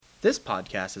This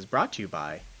podcast is brought to you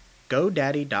by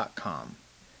GoDaddy.com.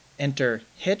 Enter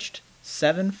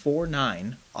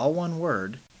Hitched749, all one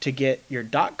word, to get your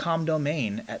 .com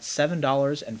domain at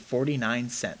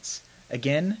 $7.49.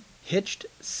 Again,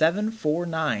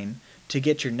 Hitched749 to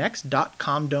get your next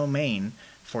 .com domain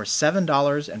for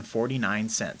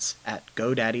 $7.49 at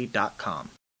GoDaddy.com.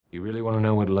 You really want to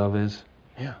know what love is?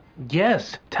 Yeah.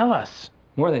 Yes, tell us.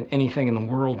 More than anything in the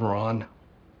world, Ron.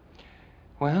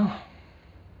 Well,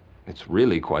 it's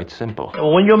really quite simple.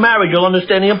 When you're married, you'll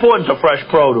understand the importance of fresh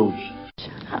produce.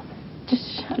 Shut up.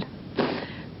 Just shut up.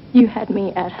 You had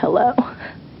me at hello.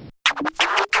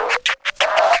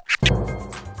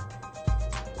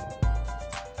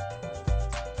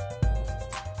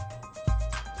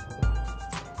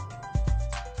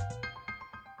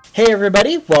 Hey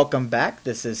everybody, welcome back.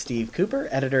 This is Steve Cooper,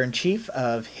 Editor-in-Chief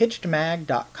of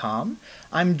HitchedMag.com.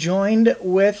 I'm joined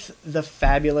with the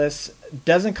fabulous,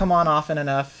 doesn't come on often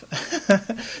enough,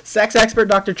 sex expert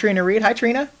Dr. Trina Reed. Hi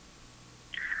Trina.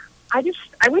 I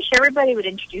wish everybody would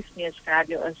introduce me as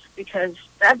fabulous, because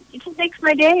it just makes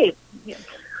my day. Do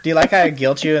you like how I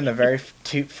guilt you in the very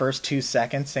first 2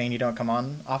 seconds saying you don't come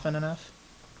on often enough?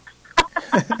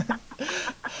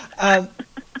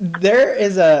 There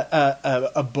is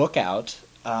a book out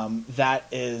that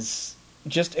is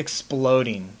just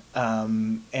exploding,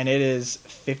 and it is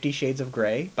 50 Shades of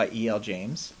Grey by E.L.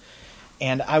 James.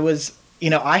 And I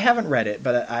haven't read it,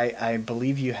 but I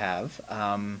believe you have.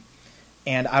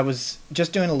 And I was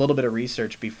just doing a little bit of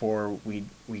research before we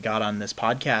got on this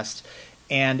podcast,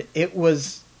 and it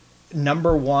was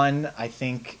number one, I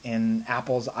think, in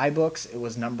Apple's iBooks. It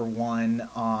was number one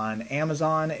on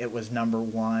Amazon. It was number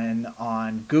one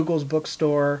on Google's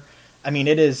bookstore. I mean,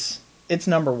 it's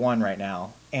number one right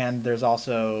now. And there's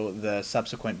also the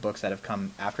subsequent books that have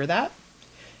come after that.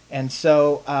 And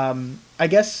so I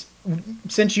guess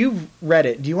since you've read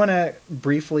it, do you want to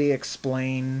briefly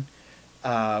explain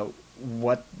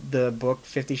what the book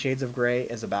 50 Shades of Grey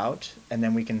is about? And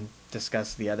then we can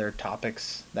discuss the other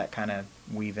topics that kind of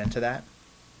weave into that.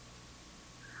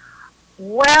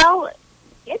 Well,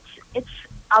 it's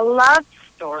a love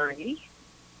story.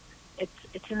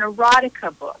 It's an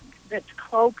erotica book that's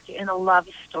cloaked in a love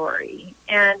story,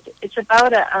 and it's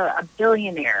about a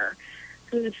billionaire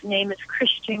whose name is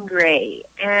Christian Grey,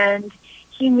 and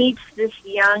he meets this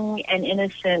young and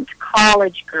innocent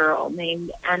college girl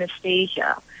named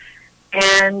Anastasia.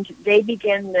 And they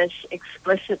begin this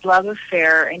explicit love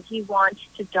affair, and he wants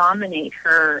to dominate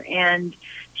her. And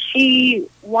she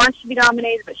wants to be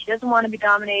dominated, but she doesn't want to be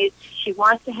dominated. She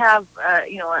wants to have, a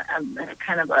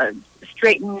kind of a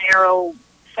straight and narrow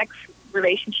sex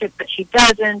relationship, but she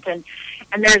doesn't. And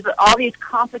there's all these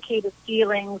complicated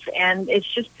feelings, and it's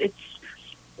an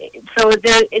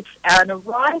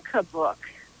erotica book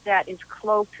that is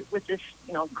cloaked with this,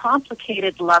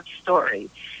 complicated love story.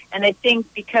 And I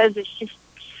think because it's just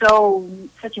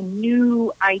such a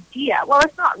new idea, well,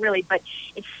 it's not really, but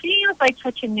it seems like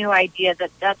such a new idea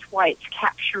that's why it's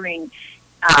capturing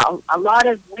a lot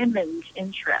of women's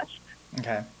interest.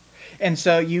 Okay. And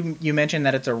so you mentioned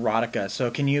that it's erotica.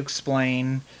 So can you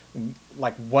explain,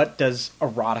 what does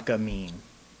erotica mean?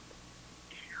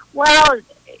 Well,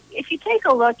 if you take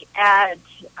a look at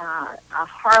a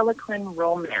Harlequin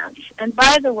romance, and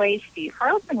by the way, Steve,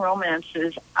 Harlequin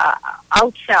romances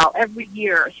outsell every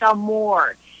year, sell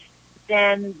more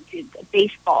than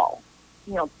baseball.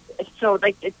 So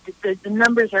the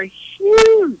numbers are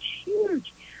huge.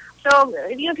 So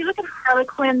if you look at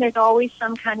Harlequin, there's always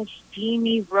some kind of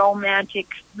steamy, romantic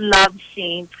love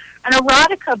scene. An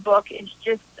erotica book is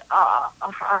just a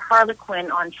Harlequin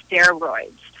on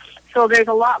steroids. So there's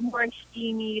a lot more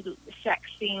steamy sex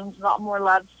scenes, a lot more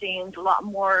love scenes, a lot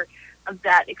more of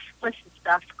that explicit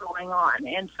stuff going on.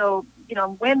 And so,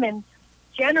 women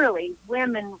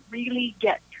really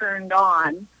get turned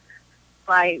on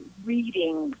by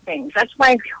reading things. That's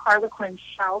why Harlequin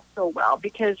sells so well,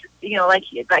 because, you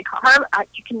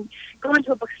can go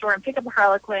into a bookstore and pick up a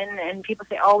Harlequin, and people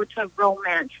say, oh, it's a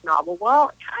romance novel.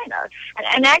 Well, kind of.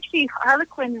 And actually,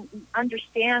 Harlequin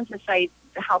understands this idea,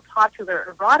 how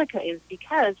popular erotica is,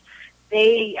 because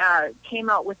they came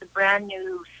out with a brand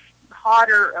new,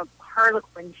 hotter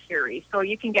Harlequin series. So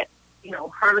you can get,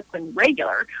 Harlequin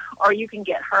regular, or you can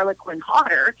get Harlequin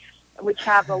hotter, which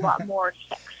have a lot more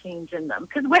sex scenes in them.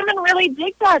 Because women really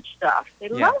dig that stuff. They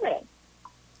love it.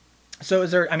 So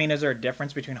is there a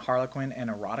difference between Harlequin and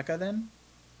erotica then?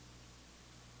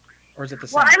 Or is it the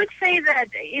same? Well, I would say that,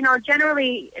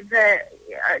 generally the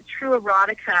true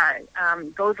erotica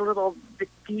goes a little bit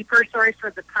deeper, sorry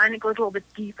for the pun, it goes a little bit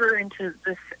deeper into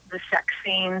the sex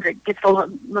scenes. It gets a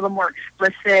little more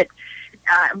explicit.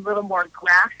 a little more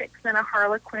graphic than a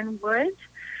Harlequin would,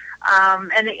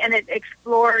 and it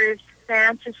explores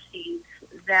fantasies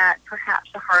that perhaps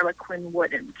a Harlequin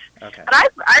wouldn't. Okay.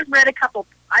 But I've read a couple.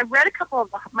 Of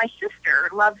my sister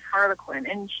loves Harlequin,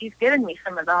 and she's given me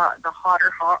some of the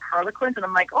hotter Harlequins, and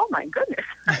I'm like, oh my goodness,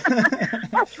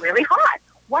 that's really hot.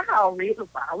 Wow,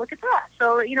 wow, look at that.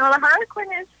 So the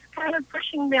Harlequin is kind of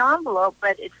pushing the envelope,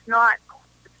 but it's not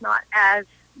as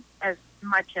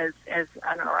much as an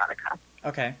erotica.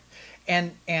 Okay.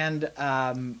 And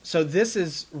so this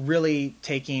is really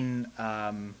taking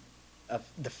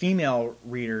the female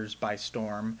readers by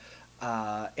storm,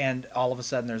 and all of a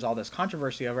sudden there's all this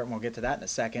controversy over it, and we'll get to that in a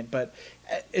second. But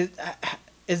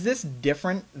is this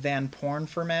different than porn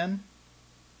for men?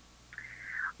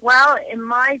 Well, in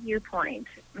my viewpoint,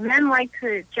 men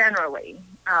generally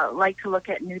like to look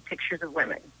at nude pictures of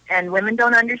women, and women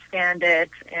don't understand it,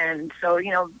 and so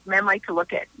men like to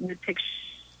look at nude pictures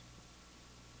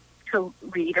to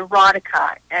read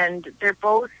erotica, and they're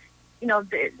both,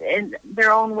 in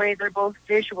their own way, they're both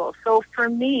visual. So for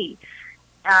me,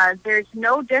 there's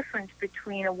no difference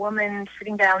between a woman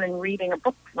sitting down and reading a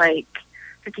book like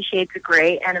 50 Shades of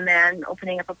Grey and a man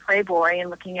opening up a Playboy and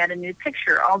looking at a nude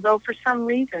picture. Although for some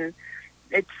reason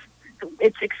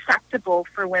it's acceptable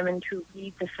for women to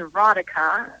read this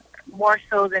erotica more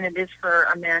so than it is for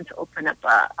a man to open up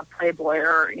a Playboy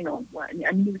or a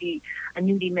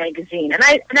nudie magazine. And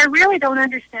I really don't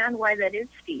understand why that is,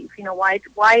 Steve. Why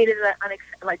it is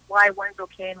why one's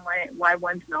okay and why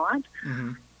one's not.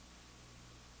 Mm-hmm.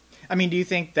 I mean, do you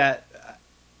think that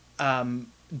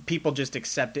people just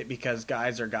accept it because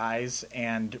guys are guys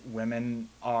and women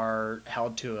are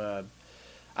held to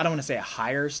I don't want to say a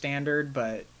higher standard,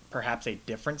 but perhaps a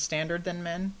different standard than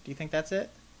men? Do you think that's it?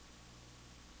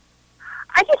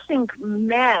 I just think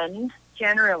men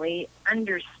generally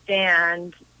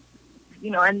understand,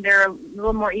 and they're a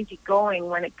little more easygoing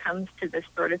when it comes to this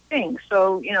sort of thing.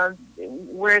 So,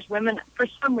 whereas women, for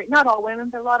some reason, not all women,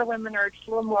 but a lot of women are just a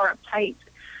little more uptight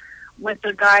with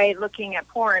the guy looking at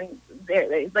porn.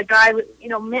 The guy,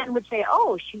 men would say,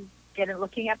 oh, she's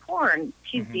looking at porn.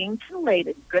 She's Mm-hmm. being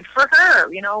titillated. Good for her,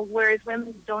 whereas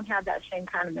women don't have that same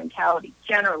kind of mentality,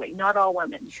 generally. Not all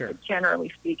women, Sure. but generally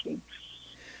speaking.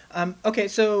 Okay,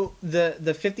 so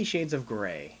the 50 Shades of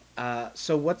Grey.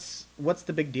 So what's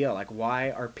the big deal? Like,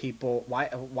 why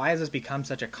has this become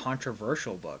such a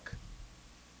controversial book?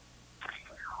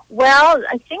 Well,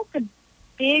 I think the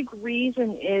big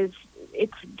reason is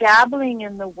it's dabbling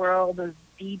in the world of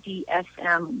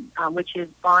BDSM, which is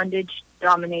bondage,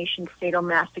 domination,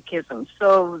 sadomasochism.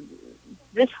 So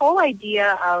this whole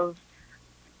idea of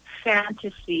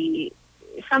fantasy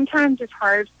sometimes it's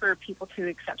hard for people to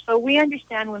accept. So we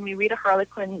understand when we read a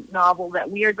Harlequin novel that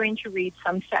we are going to read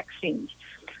some sex scenes.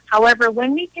 However,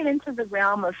 when we get into the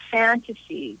realm of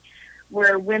fantasy,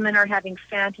 where women are having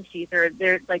fantasies,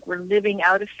 they're like we're living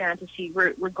out a fantasy,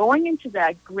 we're going into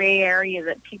that gray area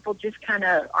that people just kind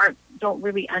of don't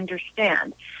really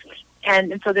understand.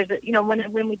 And so there's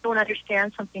when we don't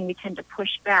understand something, we tend to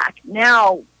push back.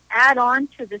 Now, add on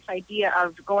to this idea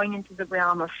of going into the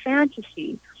realm of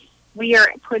fantasy, we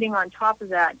are putting on top of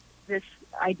that this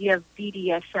idea of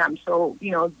BDSM. So,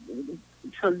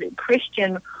 so the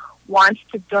Christian wants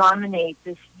to dominate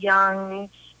this young,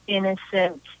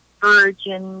 innocent,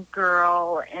 virgin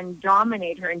girl and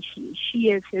dominate her, and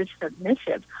she is his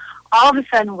submissive. All of a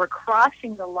sudden, we're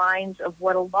crossing the lines of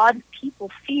what a lot of people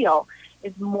feel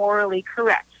is morally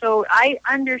correct. So I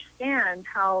understand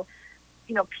how,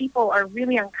 people are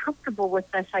really uncomfortable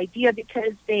with this idea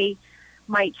because they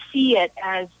might see it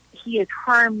as he is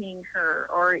harming her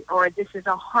or this is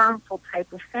a harmful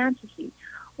type of fantasy.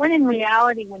 When in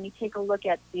reality, when you take a look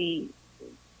at the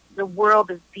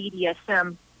world of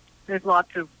BDSM, there's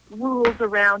lots of rules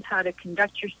around how to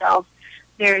conduct yourself.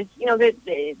 There's,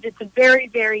 it's a very,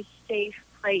 very safe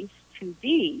place to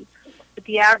be, but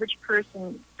the average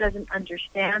person doesn't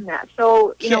understand that.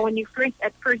 So, when you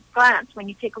at first glance, when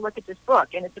you take a look at this book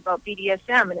and it's about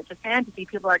BDSM and it's a fantasy,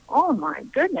 people are like, oh my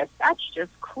goodness, that's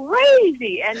just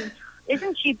crazy. And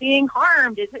isn't she being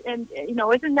harmed? Isn't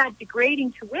that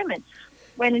degrading to women?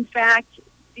 When in fact,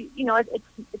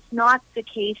 it's not the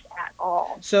case at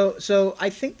all. So I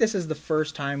think this is the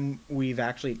first time we've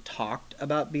actually talked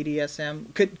about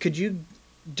BDSM. Could you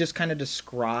just kind of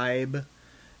describe,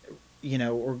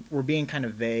 we're being kind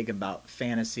of vague about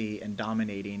fantasy and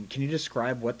dominating. Can you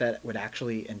describe what that would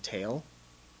actually entail?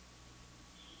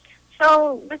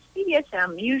 So with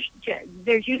BDSM,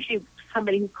 there's usually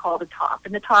somebody who's called a top,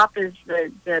 and the top is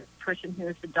the person who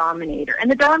is the dominator.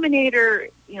 And the dominator,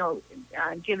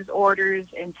 gives orders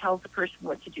and tells the person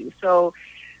what to do. So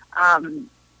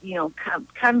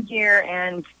come here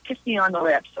and kiss me on the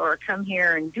lips, or come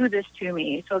here and do this to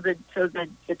me. So the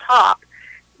top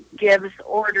gives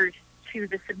orders to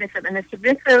the submissive, and the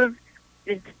submissive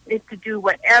is to do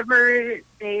whatever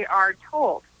they are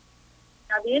told.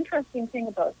 Now, the interesting thing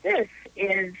about this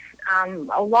is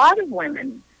a lot of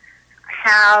women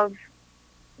have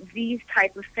these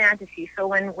type of fantasies. So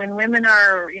when women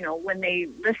are, when they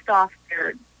list off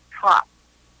their top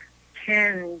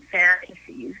 10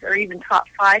 fantasies, or even top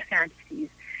 5 fantasies,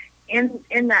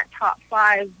 in that top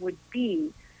 5 would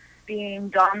be being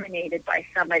dominated by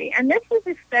somebody. And this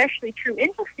is especially true,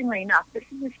 interestingly enough, this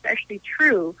is especially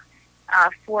true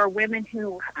for women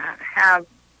who have,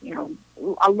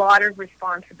 a lot of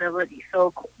responsibility.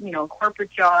 So, corporate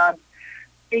jobs,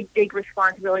 big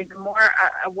responsibility. The more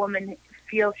a woman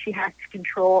feels she has to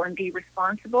control and be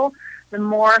responsible, the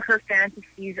more her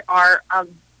fantasies are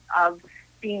of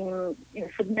being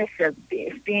submissive,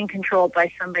 being controlled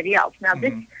by somebody else. Now,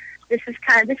 this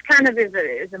kind of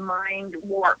is a mind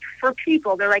warp for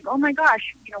people. They're like, oh my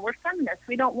gosh, we're feminists.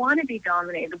 We don't want to be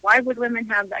dominated. Why would women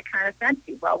have that kind of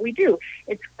fantasy? Well, we do.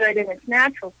 It's good and it's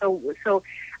natural. So with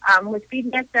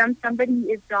BDSM, somebody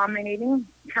is dominating,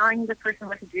 telling the person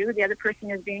what to do. The other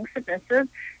person is being submissive,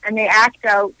 and they act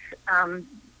out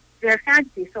their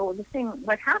fantasy. So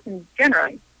what happens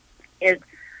generally is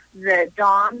the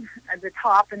dom, the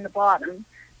top and the bottom,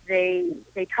 they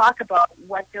talk about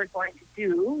what they're going to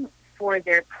do for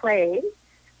their play,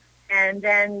 and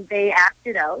then they act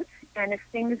it out. And if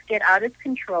things get out of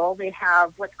control, they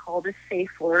have what's called a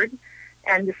safe word,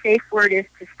 and the safe word is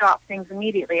to stop things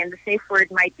immediately. And the safe word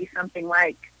might be something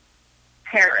like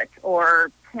parrot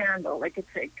or candle, like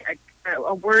it's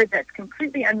a word that's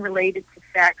completely unrelated to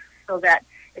sex, so that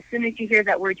as soon as you hear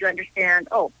that word, you understand,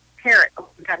 oh, parrot, oh,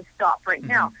 we've got to stop right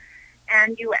now.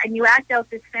 And you act out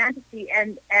this fantasy,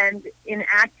 and in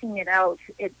acting it out,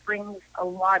 it brings a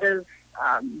lot of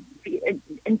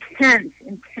intense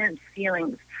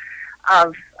feelings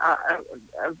of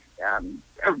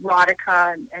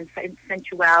erotica and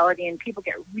sensuality, and people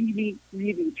get really,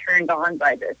 really turned on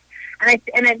by this. And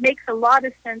it makes a lot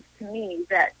of sense to me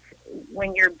that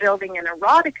when you're building an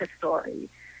erotica story,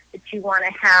 that you want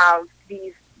to have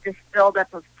this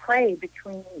buildup of play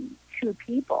between two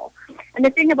people. And the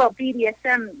thing about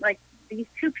BDSM, like these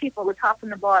two people, the top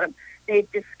and the bottom,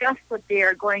 they've discussed what they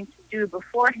are going to do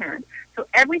beforehand. So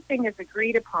everything is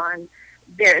agreed upon.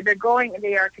 They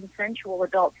are consensual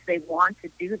adults. They want to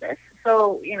do this.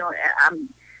 So,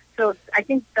 so I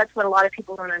think that's what a lot of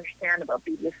people don't understand about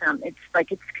BDSM.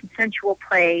 It's consensual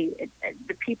play.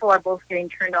 The people are both getting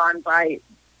turned on by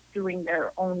doing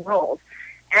their own roles.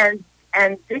 And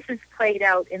this is played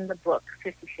out in the book,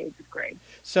 50 Shades of Grey.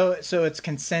 So it's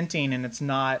consenting, and it's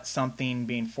not something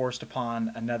being forced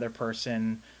upon another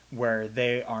person where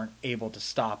they aren't able to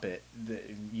stop it.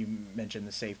 You mentioned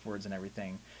the safe words and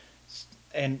everything.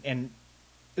 And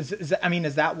is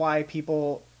that why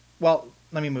people... Well,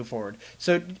 let me move forward.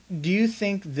 So do you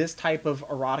think this type of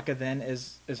erotica then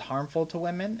is harmful to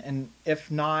women? And if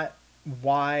not,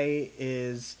 why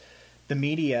is the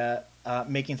media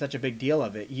making such a big deal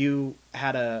of it? You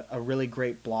had a really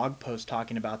great blog post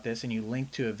talking about this, and you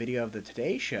linked to a video of the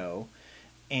Today Show,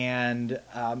 and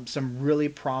some really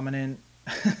prominent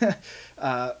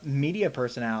media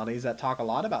personalities that talk a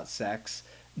lot about sex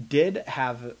did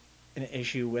have an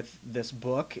issue with this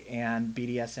book and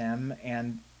BDSM,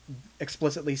 and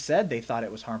explicitly said they thought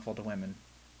it was harmful to women.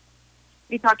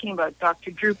 You're talking about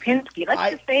Dr. Drew Pinsky.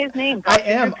 Let's just say his name. Dr. I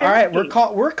am. Drew All right,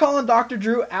 Pinsky. we're calling Dr.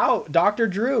 Drew out. Dr.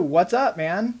 Drew, what's up,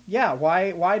 man? Yeah,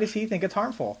 why does he think it's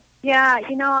harmful? Yeah,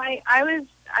 I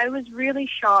was really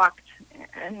shocked,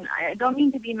 and I don't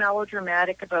mean to be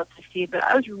melodramatic about this, Steve, but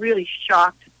I was really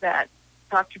shocked that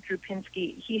Dr. Drew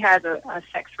Pinsky, he has a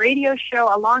sex radio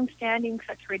show, a long-standing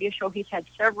sex radio show. He's had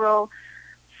several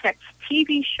sex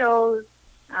TV shows,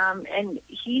 and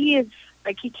he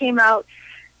came out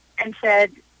and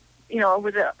said,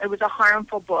 it was a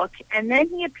harmful book. And then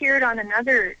he appeared on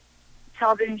another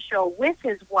television show with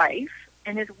his wife,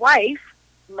 and his wife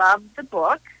loved the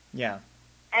book. Yeah.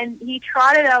 And he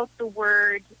trotted out the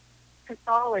word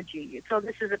pathology. So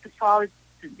this is a pathology,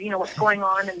 what's going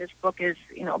on in this book is,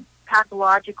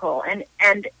 pathological. And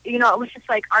it was just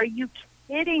like, are you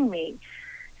kidding me?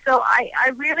 So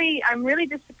I'm really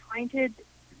disappointed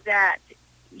that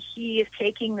he is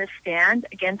taking this stand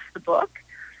against the book.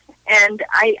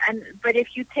 But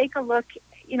if you take a look,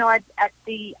 at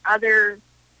the other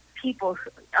people,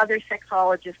 other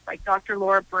sexologists like Dr.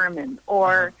 Laura Berman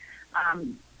or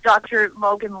Dr.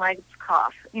 Logan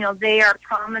Legskoff, they are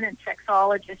prominent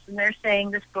sexologists, and they're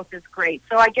saying this book is great.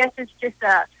 So I guess it's just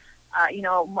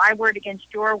my word against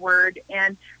your word.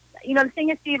 And the thing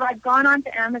is, Steve, I've gone on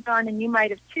to Amazon, and you might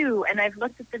have too, and I've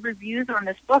looked at the reviews on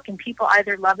this book, and people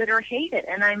either love it or hate it.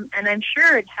 And I'm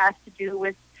sure it has to do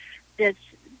with this,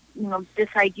 this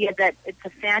idea that it's a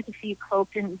fantasy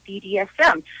cloaked in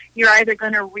BDSM. You're either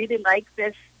going to really like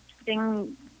this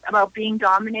thing about being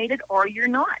dominated, or you're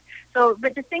not. So,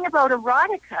 but the thing about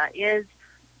erotica is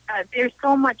there's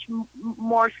so much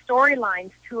more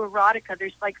storylines to erotica.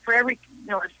 There's like for every,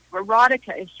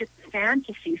 erotica is just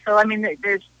fantasy. So, I mean,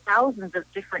 there's thousands of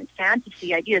different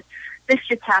fantasy ideas. This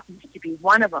just happens to be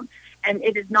one of them. And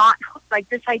it is not like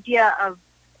this idea of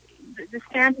this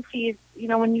fantasy is,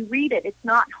 when you read it, it's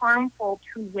not harmful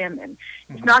to women.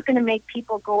 Mm-hmm. It's not going to make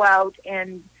people go out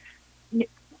and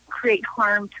create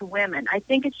harm to women. I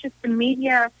think it's just the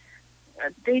media,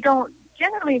 they don't,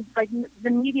 generally, like,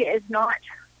 the media is not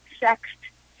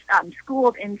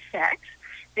schooled in sex.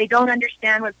 They don't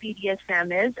understand what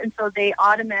BDSM is, and so they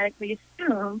automatically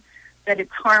assume that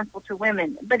it's harmful to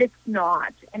women, but it's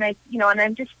not. And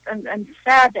I'm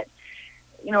sad that,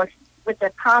 with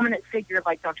a prominent figure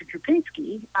like Dr.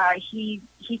 Krupinski,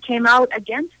 he came out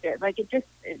against it. Like, it just,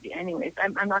 anyways,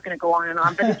 I'm not going to go on and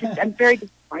on, but it's just, I'm very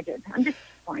disappointed. I'm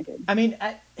disappointed. I mean,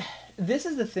 this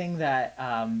is the thing that,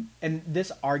 and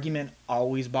this argument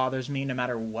always bothers me no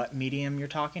matter what medium you're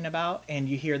talking about. And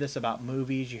you hear this about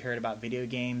movies, you hear it about video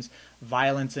games.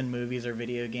 Violence in movies or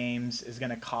video games is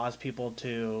going to cause people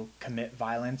to commit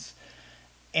violence.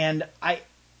 And I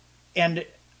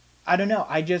don't know.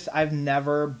 I've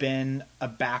never been a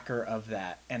backer of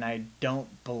that. And I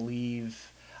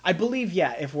believe,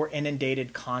 yeah, if we're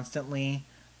inundated constantly,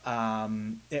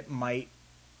 it might,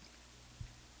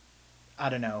 I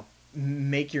don't know,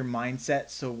 make your mindset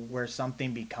so where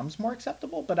something becomes more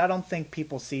acceptable. But I don't think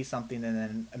people see something and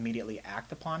then immediately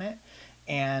act upon it.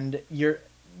 And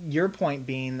your point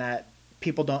being that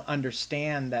people don't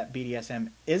understand that BDSM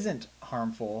isn't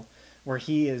harmful, where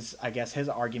I guess his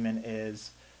argument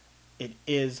is, it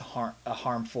is a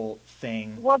harmful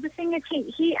thing. Well, the thing is,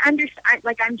 he understands.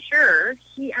 Like, I'm sure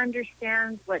he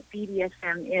understands what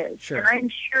BDSM is, sure. And I'm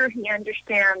sure he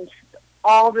understands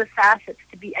all the facets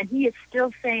and he is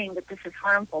still saying that this is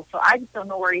harmful. So I just don't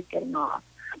know where he's getting off.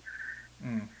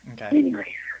 Okay.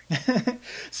 Anyway.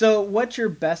 So, what's your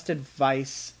best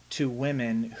advice to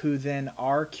women who then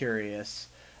are curious,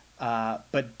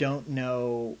 but don't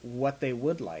know what they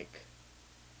would like?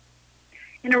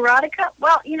 In erotica?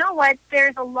 Well, you know what?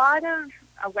 There's a lot of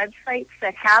websites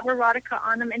that have erotica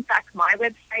on them. In fact, my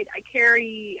website, I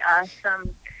carry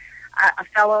a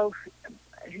fellow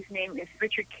whose name is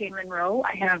Richard K. Monroe.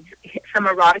 I have some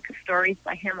erotica stories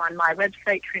by him on my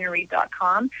website,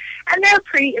 trinareed.com. And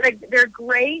they're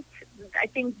great. I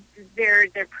think they're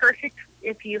perfect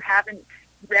if you haven't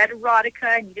read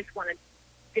erotica and you just want to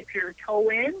dip your toe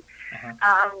in.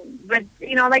 Uh-huh. But,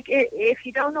 if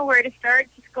you don't know where to start,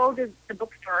 just go to the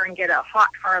bookstore and get a hot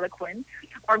Harlequin,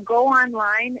 or go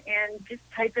online and just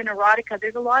type in erotica.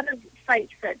 There's a lot of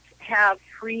sites that have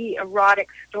free erotic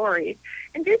stories,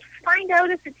 and just find out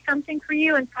if it's something for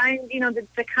you, and find,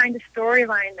 the kind of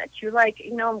storyline that you like.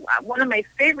 One of my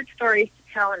favorite stories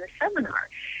to tell in a seminar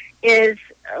is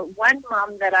one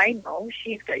mom that I know.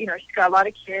 She's got a lot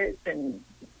of kids and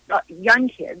young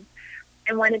kids.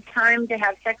 And when it's time to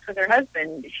have sex with her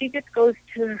husband, she just goes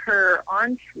to her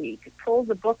ensuite, pulls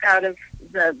a book out of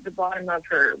the bottom of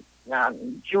her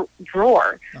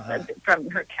drawer, uh-huh. From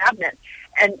her cabinet,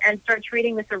 and starts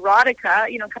reading this erotica,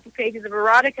 a couple pages of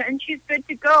erotica, and she's good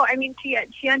to go. I mean,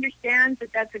 she understands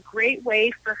that that's a great way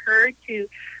for her to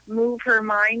move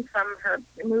herself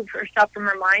from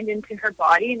her mind into her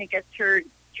body, and it gets her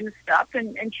juiced up,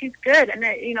 and she's good. And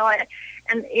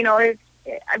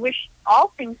I wish all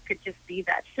things could just be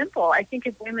that simple. I think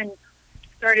if women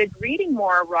started reading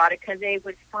more erotica, they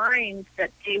would find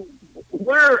that they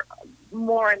were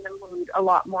more in the mood a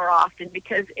lot more often,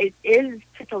 because it is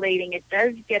titillating. It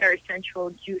does get our sensual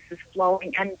juices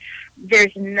flowing, and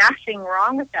there's nothing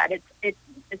wrong with that. It's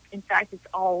in fact, it's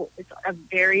a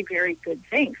very, very good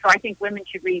thing. So I think women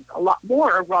should read a lot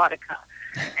more erotica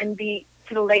and be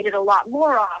titillated a lot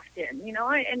more often.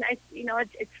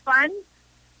 It's fun,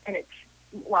 and if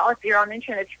you're on the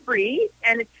internet, it's free,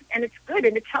 and it's good,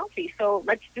 and it's healthy. So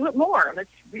let's do it more. Let's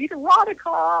read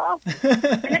erotica.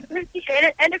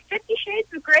 and if 50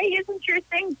 Shades of Grey isn't your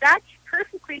thing, that's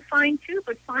perfectly fine too.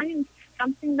 But find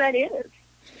something that is.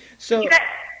 So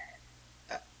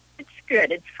it's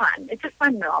good. It's fun. It's a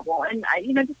fun novel, and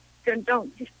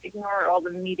don't just ignore all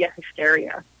the media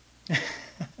hysteria.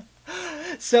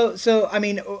 So I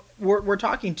mean, we're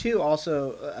talking too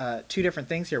also two different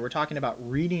things here. We're talking about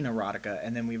reading erotica,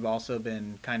 and then we've also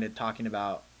been kind of talking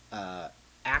about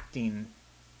acting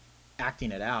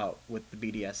it out with the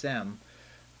BDSM.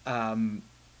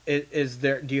 Is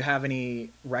there? Do you have any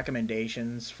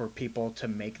recommendations for people to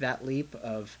make that leap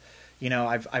of,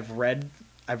 I've read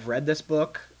this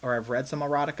book, or I've read some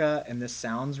erotica, and this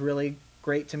sounds really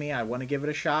great to me. I want to give it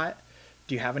a shot.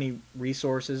 Do you have any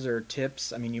resources or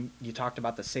tips? I mean, you talked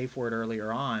about the safe word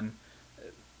earlier on.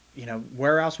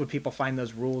 Where else would people find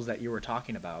those rules that you were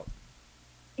talking about?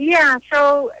 Yeah,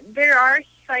 so there are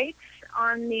sites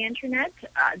on the internet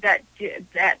that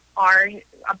are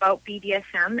about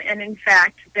BDSM, and in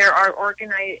fact, there are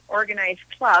organized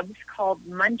clubs called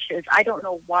Munches. I don't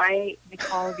know why they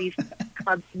call these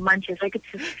clubs Munches. Like, it's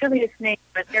the silliest name,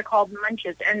 but they're called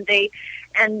Munches, and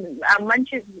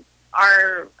Munches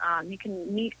are you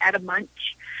can meet at a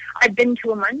munch. I've been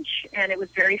to a munch, and it was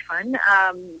very fun.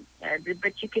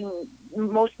 But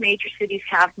most major cities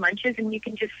have munches, and you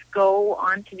can just go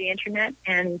onto the internet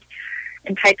and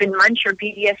type in munch or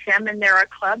BDSM, and there are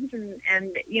clubs, and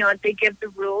they give the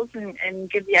rules and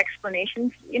give the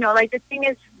explanations. Like, the thing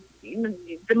is,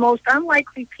 the most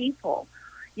unlikely people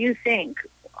you think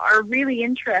are really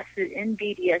interested in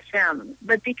BDSM,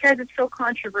 but because it's so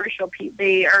controversial,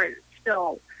 they are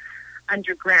still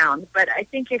underground. But I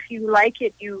think if you like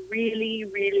it, you really,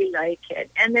 really like it.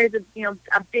 And there's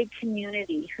a big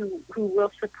community who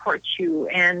will support you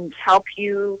and help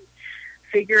you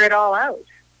figure it all out.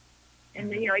 And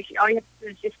all you have to do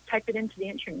is just type it into the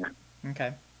internet.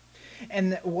 Okay.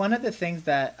 And one of the things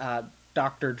that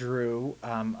Dr. Drew,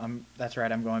 that's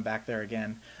right, I'm going back there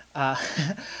again.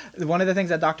 One of the things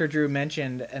that Dr. Drew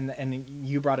mentioned, and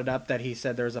you brought it up, that he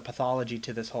said there's a pathology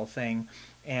to this whole thing.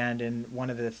 And in one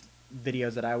of the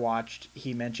videos that I watched,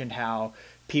 he mentioned how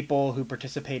people who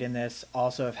participate in this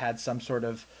also have had some sort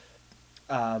of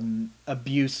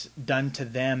abuse done to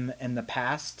them in the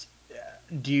past.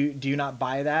 Do you not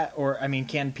buy that? Or, I mean,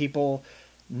 can people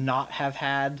not have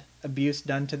had abuse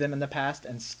done to them in the past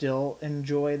and still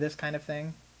enjoy this kind of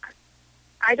thing?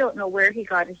 I don't know where he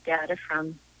got his data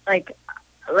from. Like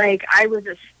I was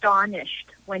astonished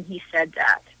when he said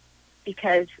that,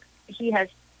 because he has,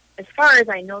 as far as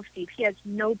I know, Steve, he has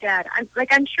no data.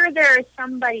 I'm sure there is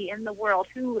somebody in the world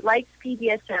who likes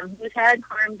BDSM, who's had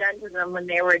harm done to them when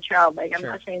they were a child. Like, I'm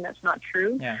not saying that's not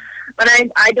true. Yeah. But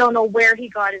I don't know where he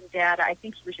got his data. I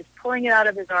think he was just pulling it out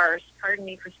of his arse. Pardon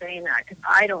me for saying that, because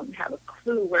I don't have a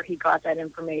clue where he got that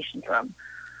information from.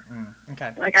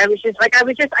 Okay. I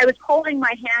was holding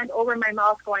my hand over my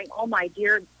mouth going, oh my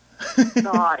dear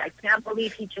God, I can't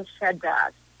believe he just said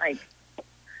that.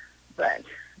 But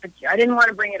I didn't want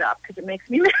to bring it up because it makes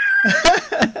me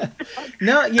mad.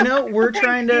 No, we're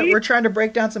trying to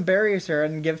break down some barriers here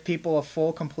and give people a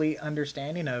full, complete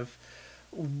understanding of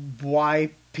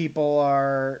why people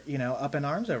are, up in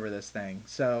arms over this thing.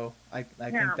 So I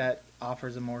think that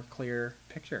offers a more clear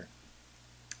picture.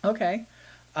 Okay.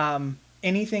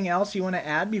 Anything else you want to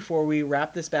add before we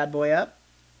wrap this bad boy up?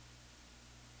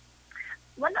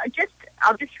 Well,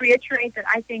 I'll just reiterate that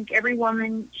I think every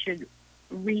woman should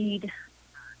read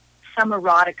some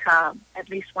erotica at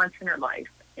least once in her life,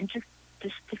 and just to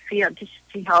see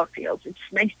how it feels. It's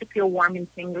nice to feel warm and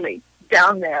tingly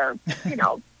down there.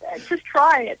 Just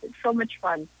try it. It's so much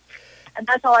fun, and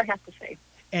that's all I have to say.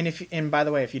 And by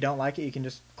the way, if you don't like it, you can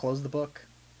just close the book,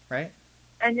 right?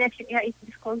 And you can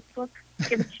just close the book,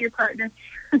 give it to your partner.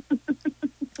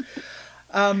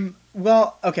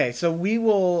 Well, okay, so we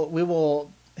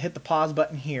will hit the pause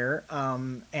button here,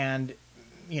 and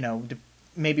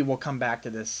maybe we'll come back to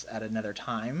this at another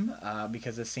time,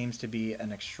 because this seems to be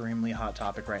an extremely hot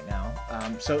topic right now.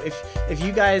 So if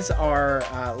you guys are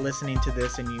listening to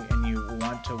this and you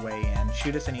want to weigh in,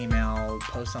 shoot us an email,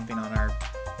 post something on our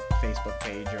Facebook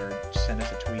page, or send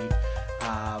us a tweet,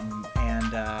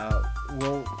 and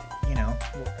we're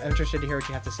interested to hear what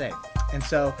you have to say. And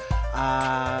so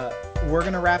we're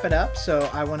going to wrap it up. So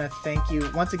I want to thank you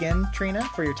once again, Trina,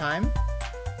 for your time.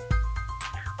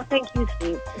 Well, thank you,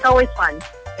 Steve. It's always fun.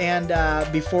 And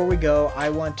before we go, I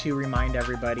want to remind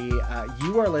everybody,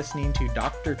 you are listening to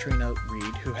Dr. Trina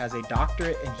Reed, who has a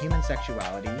doctorate in human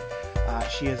sexuality.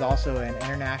 She is also an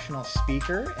international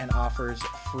speaker and offers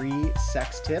free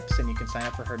sex tips, and you can sign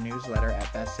up for her newsletter at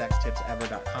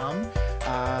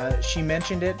bestsextipsever.com. She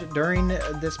mentioned it during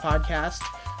this podcast.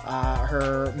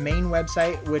 Her main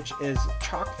website, which is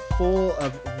chock full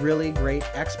of really great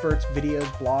experts, videos,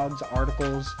 blogs,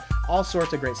 articles, all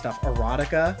sorts of great stuff.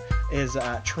 Erotica is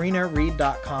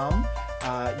trinareed.com.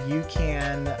 You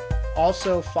can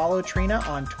also follow Trina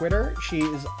on Twitter. She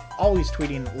is always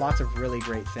tweeting lots of really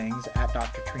great things at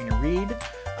Dr. Trina Reed.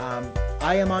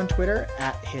 I am on Twitter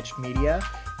at Hitch Media.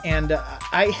 And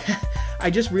I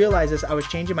just realized this. I was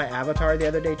changing my avatar the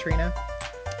other day, Trina.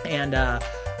 And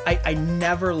I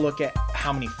never look at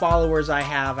how many followers I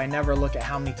have. I never look at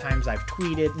how many times I've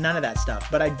tweeted, none of that stuff.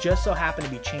 But I just so happened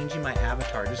to be changing my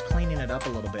avatar, just cleaning it up a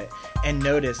little bit, and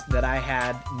noticed that I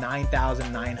had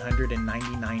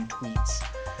 9,999 tweets.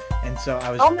 And so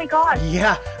I was... Oh my gosh.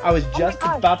 Yeah, I was just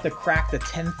about to crack the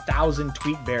 10,000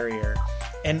 tweet barrier.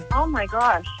 And oh my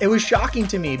gosh. It was shocking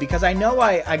to me because I know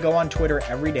I go on Twitter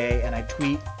every day and I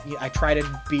tweet. I try to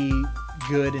be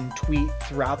good and tweet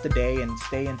throughout the day and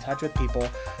stay in touch with people.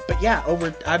 But yeah,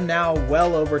 I'm now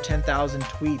well over 10,000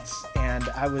 tweets, and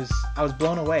I was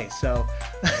blown away. So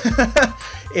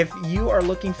if you are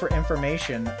looking for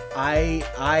information, I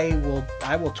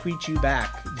will tweet you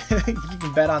back. You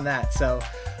can bet on that. So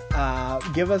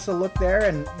give us a look there.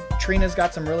 And Trina's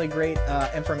got some really great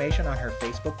information on her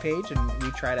Facebook page, and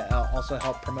we try to also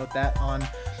help promote that on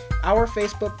our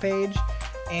Facebook page.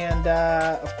 And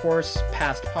of course,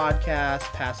 past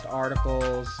podcasts, past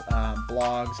articles,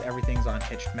 blogs, everything's on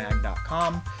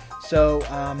hitchedmag.com. So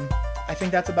I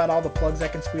think that's about all the plugs I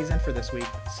can squeeze in for this week.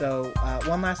 So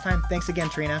one last time, thanks again,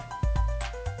 Trina.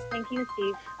 Thank you,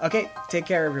 Steve. Okay, take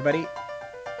care, everybody.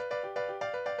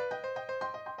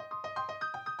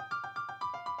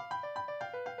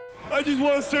 I just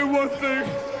want to say one thing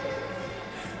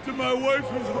to my wife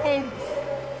who's home.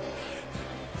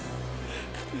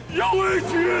 Yo,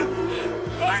 Adrian!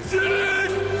 I did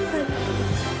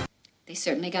it! They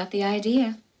certainly got the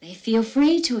idea. They feel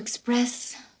free to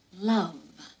express love.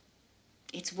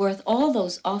 It's worth all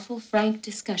those awful frank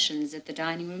discussions at the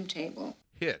dining room table.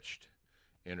 Hitched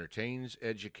entertains,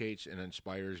 educates, and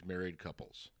inspires married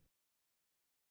couples.